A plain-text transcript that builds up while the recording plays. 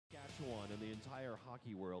Everyone in the entire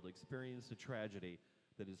hockey world experienced a tragedy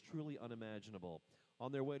that is truly unimaginable.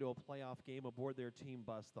 On their way to a playoff game aboard their team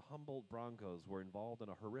bus, the Humboldt Broncos were involved in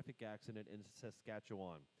a horrific accident in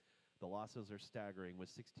Saskatchewan. The losses are staggering, with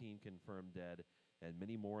 16 confirmed dead and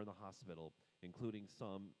many more in the hospital, including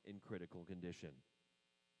some in critical condition.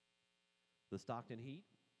 The Stockton Heat,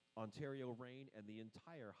 Ontario Reign, and the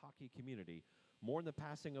entire hockey community mourn the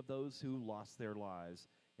passing of those who lost their lives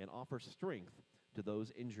and offer strength to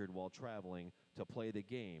those injured while traveling to play the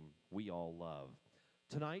game we all love.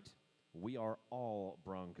 Tonight, we are all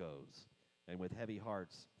Broncos. And with heavy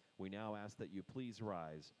hearts, we now ask that you please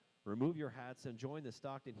rise, remove your hats, and join the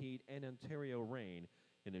Stockton Heat and Ontario Reign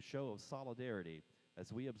in a show of solidarity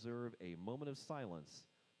as we observe a moment of silence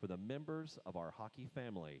for the members of our hockey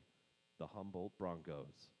family, the Humboldt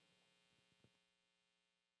Broncos.